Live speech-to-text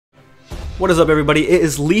What is up, everybody? It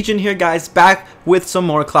is Legion here, guys, back with some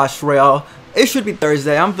more Clash Royale. It should be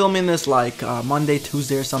Thursday. I'm filming this like Monday,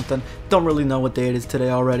 Tuesday or something. Don't really know what day it is today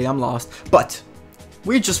already. I'm lost. But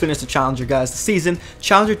we just finished the Challenger, guys. The season.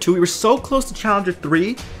 Challenger 2. We were so close to Challenger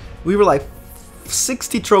 3. We were like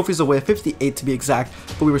 60 trophies away, 58 to be exact,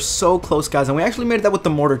 but we were so close, guys, and we actually made that with the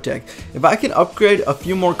mortar deck. If I can upgrade a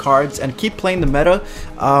few more cards and keep playing the meta,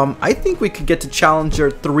 I think we could get to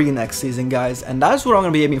Challenger 3 next season, guys, and that's what I'm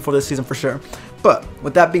going to be aiming for this season for sure. But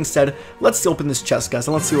with that being said, let's open this chest, guys,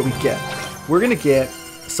 and let's see what we get. We're going to get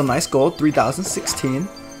some nice gold, 3016.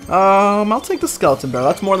 I'll take the skeleton barrel.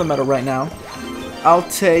 That's more than meta right now. I'll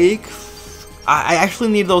take... I actually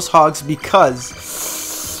need those hogs because...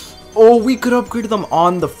 oh, we could upgrade them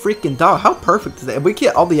on the freaking dog. How perfect is that? If we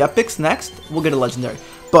get all the epics next, we'll get a legendary.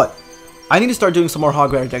 But I need to start doing some more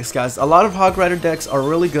Hog Rider decks, guys. A lot of Hog Rider decks are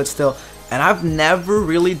really good still, and I've never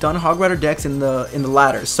really done Hog Rider decks in the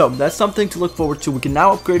ladder. So that's something to look forward to. We can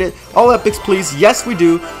now upgrade it. All epics, please. Yes, we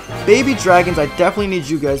do. Baby dragons, I definitely need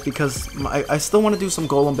you guys because I still want to do some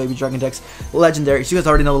Golem Baby Dragon decks. Legendaries, you guys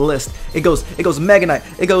already know the list. It goes Mega Knight,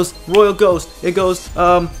 it goes Royal Ghost, it goes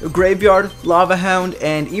Graveyard, Lava Hound,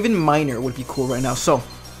 and even Miner would be cool right now. So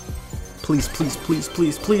please, please, please,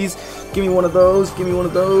 please, please, give me one of those. Give me one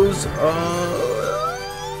of those.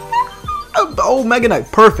 Oh, Mega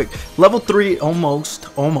Knight, perfect. Level 3,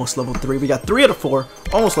 almost level 3. We got 3 out of 4,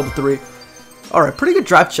 almost level 3. All right, pretty good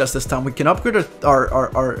draft chest this time. We can upgrade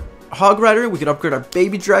our Hog Rider. We can upgrade our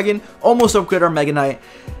Baby Dragon. Almost upgrade our Mega Knight.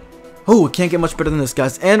 Oh, it can't get much better than this,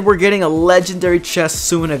 guys. And we're getting a legendary chest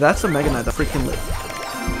soon. If that's a Mega Knight, that's freaking lit.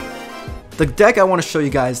 The deck I want to show you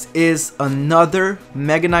guys is another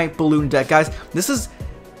Mega Knight balloon deck, guys. This is...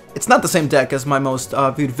 it's not the same deck as my most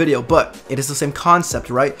viewed video, but it is the same concept,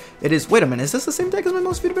 right? It is... wait a minute, is this the same deck as my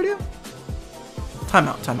most viewed video? Time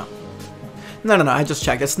out, time out. No, I just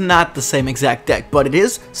checked. It's not the same exact deck, but it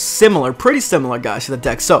is similar, pretty similar, guys, to the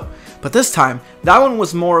deck. So, but this time, that one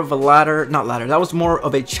was more of a ladder, not ladder, that was more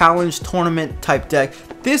of a challenge tournament type deck.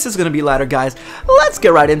 This is going to be ladder, guys. Let's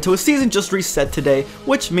get right into it. Season just reset today,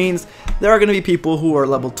 which means there are going to be people who are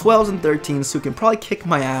level 12s and 13s who can probably kick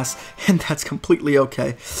my ass, and that's completely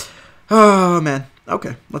okay. Oh, man.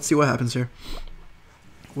 Okay, let's see what happens here.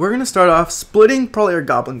 We're going to start off splitting probably our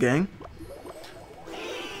Goblin Gang.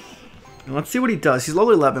 And let's see what he does. He's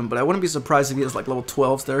level 11, but I wouldn't be surprised if he has like level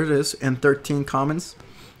 12s. There it is. And 13 commons.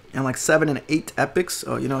 And like 7 and 8 epics.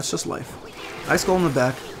 Oh, you know, it's just life. Ice Golem in the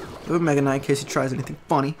back. We have a Mega Knight in case he tries anything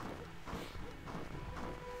funny.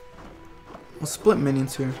 We'll split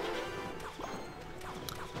minions here.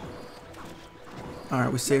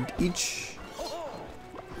 Alright, we saved each.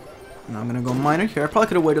 Now I'm gonna go Miner here. I probably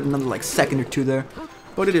could have waited another like second or two there.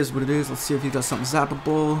 But it is what it is. Let's see if he does something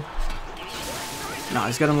zappable. Nah,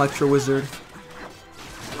 he's got an Electro Wizard.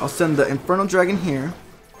 I'll send the Infernal Dragon here.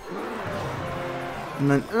 And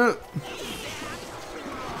then...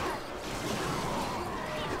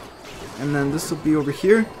 and then this will be over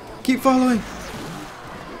here. Keep following.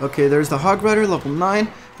 Okay, there's the Hog Rider, level 9,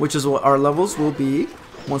 which is what our levels will be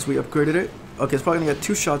once we upgraded it. Okay, it's probably going to get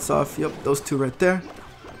 2 shots off. Yep, those 2 right there.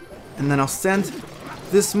 And then I'll send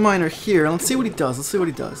this Miner here. Let's see what he does. Let's see what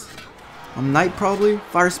he does. Knight probably.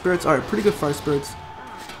 Fire Spirits. Alright, pretty good Fire Spirits.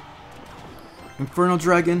 Infernal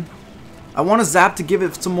Dragon. I want to zap to give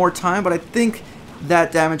it some more time, but I think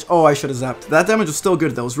that damage... oh, I should have zapped. That damage was still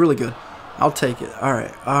good, though. It was really good. I'll take it.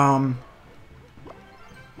 Alright. I'll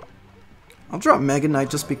drop Mega Knight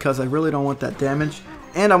just because I really don't want that damage.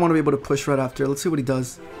 And I want to be able to push right after. Let's see what he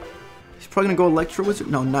does. He's probably going to go Electro Wizard.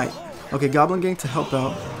 No, Knight. Okay, Goblin Gang to help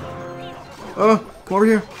out. Oh, come over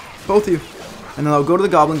here. Both of you. And then I'll go to the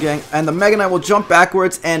Goblin Gang. And the Mega Knight will jump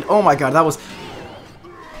backwards. And oh my god, that was...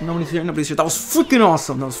 nobody's here, nobody's here. That was freaking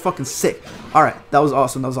awesome. That was fucking sick. Alright, that was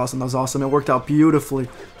awesome, that was awesome, that was awesome. It worked out beautifully.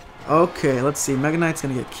 Okay, let's see. Mega Knight's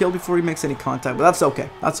going to get killed before he makes any contact. But that's okay.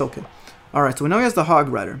 That's okay. Alright, so we know he has the Hog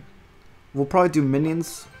Rider. We'll probably do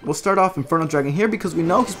minions. We'll start off Infernal Dragon here because we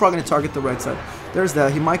know he's probably going to target the right side. There's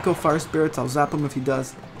that. He might go Fire Spirits. I'll zap him if he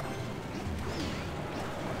does.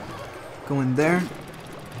 Go in there.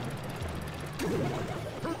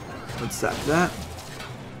 Let's zap that.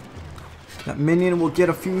 That minion will get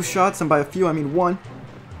a few shots, and by a few I mean 1.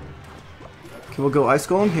 Okay, we'll go Ice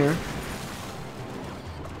Golem here.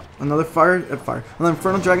 Another another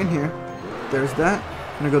Infernal Dragon here. There's that.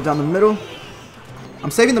 I'm gonna go down the middle. I'm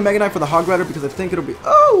saving the Mega Knight for the Hog Rider because I think it'll be...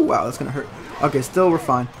 oh, wow, that's gonna hurt. Okay, still we're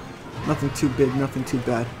fine. Nothing too big, nothing too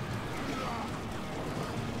bad.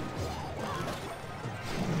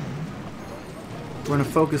 We're gonna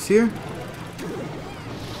focus here.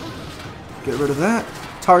 Get rid of that.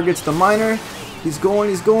 Targets the Miner. He's going,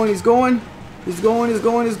 he's going, he's going. He's going, he's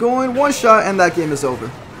going, he's going. One shot, and that game is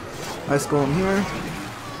over. Ice Golem here.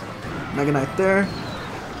 Mega Knight there.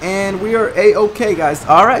 And we are A-okay, guys.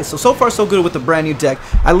 Alright, so far so good with the brand new deck.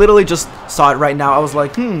 I literally just saw it right now. I was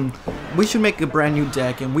like, we should make a brand new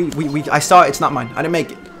deck. And I saw it. It's not mine. I didn't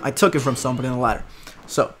make it. I took it from somebody in the ladder.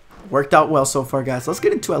 So, worked out well so far, guys. Let's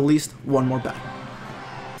get into at least one more battle.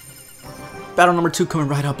 Battle number 2 coming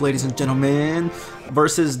right up, ladies and gentlemen.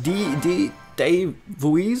 Versus Dave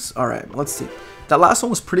Vuiz. Alright, let's see. That last one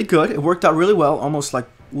was pretty good. It worked out really well. Almost like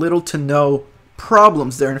little to no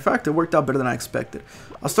problems there. In fact, it worked out better than I expected.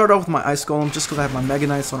 I'll start off with my Ice Golem just because I have my Mega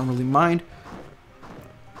Knight, so I don't really mind.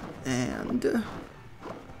 And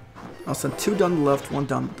I'll send 2 down the left, 1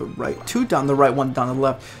 down the right. 2 down the right, 1 down the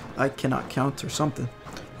left. I cannot count or something.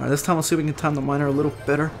 Alright, this time let's see if we can time the miner a little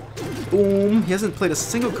better. Boom. He hasn't played a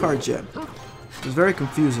single card yet. It's very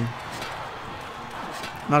confusing.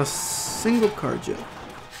 Not a single card yet.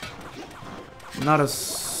 Not a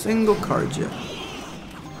single card yet.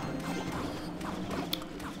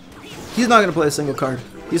 He's not going to play a single card.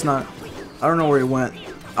 He's not. I don't know where he went.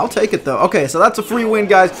 I'll take it, though. Okay, so that's a free win,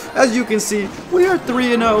 guys. As you can see, we are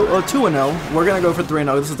 3-0, or 2-0. We're going to go for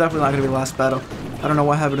 3-0. This is definitely not going to be the last battle. I don't know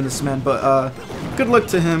what happened to this man, but good luck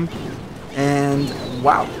to him. And,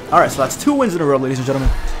 wow. Alright, so that's 2 wins in a row, ladies and gentlemen.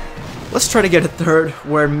 Let's try to get a third,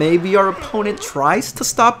 where maybe our opponent tries to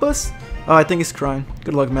stop us. Oh, I think he's crying.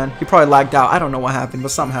 Good luck, man. He probably lagged out. I don't know what happened,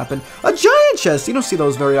 but something happened. A giant chest! You don't see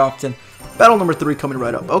those very often. Battle number 3 coming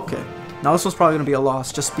right up. Okay. Now this one's probably going to be a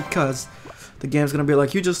loss just because the game's going to be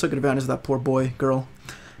like, you just took advantage of that poor boy, girl.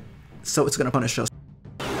 So it's going to punish us.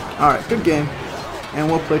 Alright, good game. And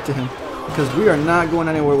we'll play to him. Because we are not going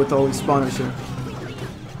anywhere with all these spawners here.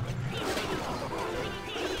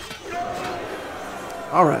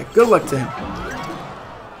 Alright, good luck to him.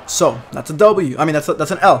 So, that's a W. I mean, that's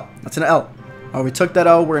an L. That's an L. Alright, we took that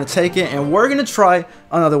L. We're going to take it. And we're going to try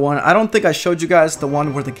another one. I don't think I showed you guys the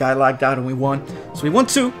one where the guy lagged out and we won. So we won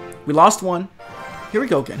 2. We lost 1. Here we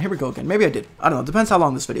go again. Here we go again. Maybe I did. I don't know. Depends how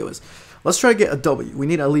long this video is. Let's try to get a W. We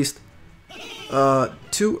need at least 2.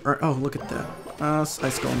 Or, oh, look at that.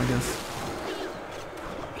 Ice Golem, I guess.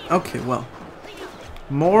 Okay, well.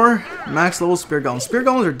 More max level Spear Golems. Spear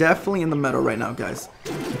Golems are definitely in the meta right now, guys.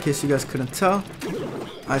 In case you guys couldn't tell.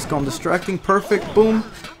 Ice Golem distracting. Perfect. Boom.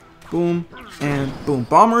 Boom. And boom.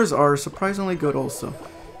 Bombers are surprisingly good also.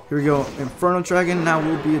 Here we go. Inferno Dragon now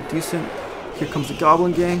will be a decent. Here comes the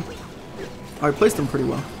Goblin Gang. Oh, I placed them pretty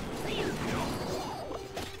well.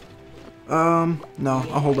 No.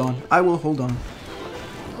 I'll hold on. I will hold on.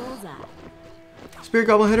 Spear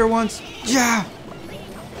Goblin hit her once. Yeah!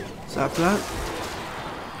 So after that.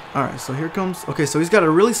 Alright, so here comes. Okay, so he's got to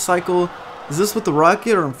really cycle. Is this with the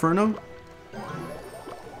rocket or Inferno?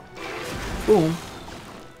 Boom.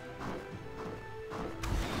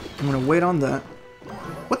 I'm going to wait on that.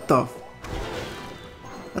 What the?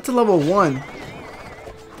 That's a level 1.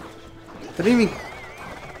 That didn't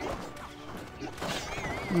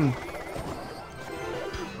even.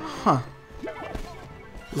 Huh.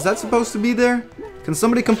 Is that supposed to be there? Can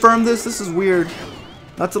somebody confirm this? This is weird.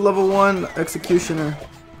 That's a level 1 executioner.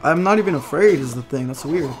 I'm not even afraid is the thing. That's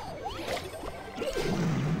weird.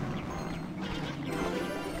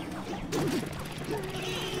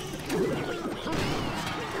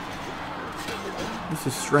 This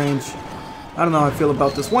is strange. I don't know how I feel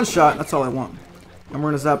about this. One shot, that's all I want. I'm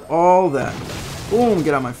gonna zap all that. Boom,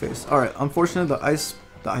 get out of my face. Alright, unfortunately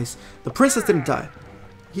the princess didn't die.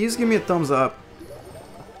 He's giving me a thumbs up.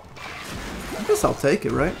 I guess I'll take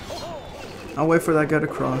it, right? I'll wait for that guy to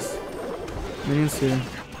cross. Minions here.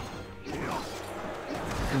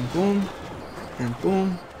 And boom. And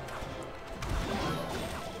boom.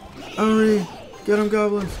 Hurry! Get him,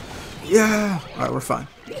 goblins! Yeah! Alright, we're fine.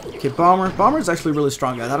 Okay, Bomber. Bomber is actually really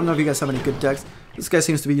strong, guys. I don't know if you guys have any good decks. This guy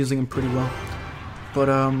seems to be using him pretty well. But,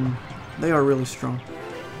 they are really strong.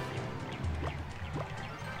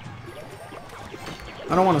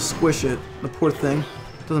 I don't want to squish it. The poor thing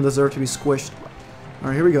doesn't deserve to be squished.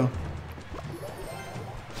 Alright, here we go.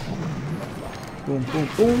 Boom, boom,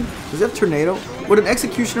 boom. Does he have Tornado? Would an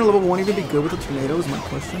Executioner level 1 even be good with a Tornado is my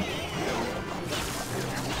question.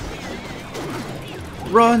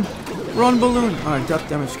 Run! Run, Balloon! Alright, death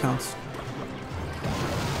damage counts.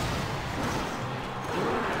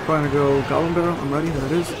 Probably gonna go Goblin Barrel. I'm ready. There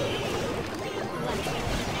it is.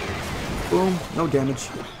 Boom. No damage.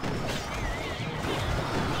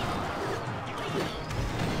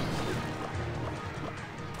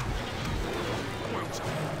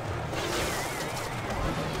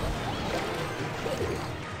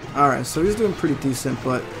 Alright, so he's doing pretty decent,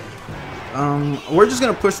 but we're just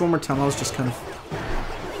gonna push one more time. I was just kind of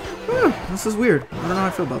this is weird. I don't know how I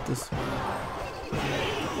feel about this.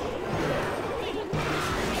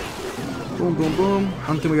 Boom, boom, boom. I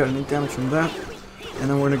don't think we got any damage from that. And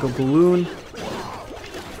then we're gonna go balloon.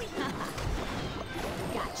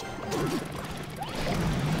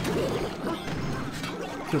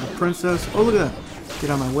 Kill the princess. Oh, look at that. Get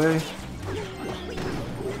out of my way.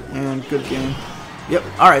 And good game. Yep.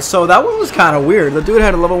 Alright, so that one was kind of weird. The dude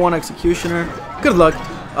had a level 1 executioner. Good luck.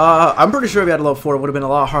 I'm pretty sure if we had a level 4, it would have been a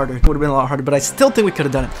lot harder. It would have been a lot harder, but I still think we could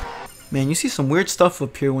have done it. Man, you see some weird stuff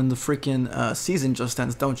up here when the freaking season just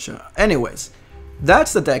ends, don't you? Anyways,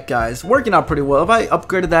 that's the deck, guys. Working out pretty well. If I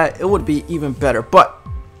upgraded that, it would be even better. But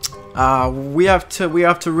we have to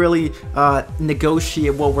really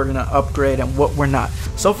negotiate what we're gonna upgrade and what we're not.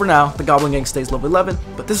 So for now, the Goblin Gang stays level 11.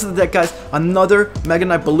 But this is the deck, guys. Another Mega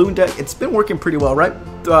Knight Balloon deck. It's been working pretty well, right?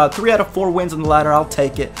 3 out of 4 wins on the ladder. I'll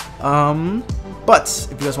take it. But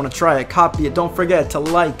if you guys want to try it, copy it. Don't forget to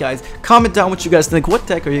like, guys. Comment down what you guys think. What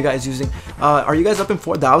deck are you guys using? Are you guys up in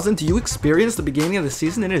 4,000? Do you experience the beginning of the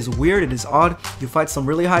season? It is weird. It is odd. You fight some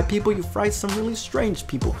really high people. You fight some really strange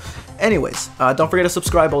people. Anyways, don't forget to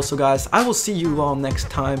subscribe also, guys. I will see you all next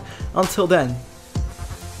time. Until then,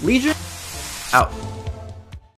 Legion out.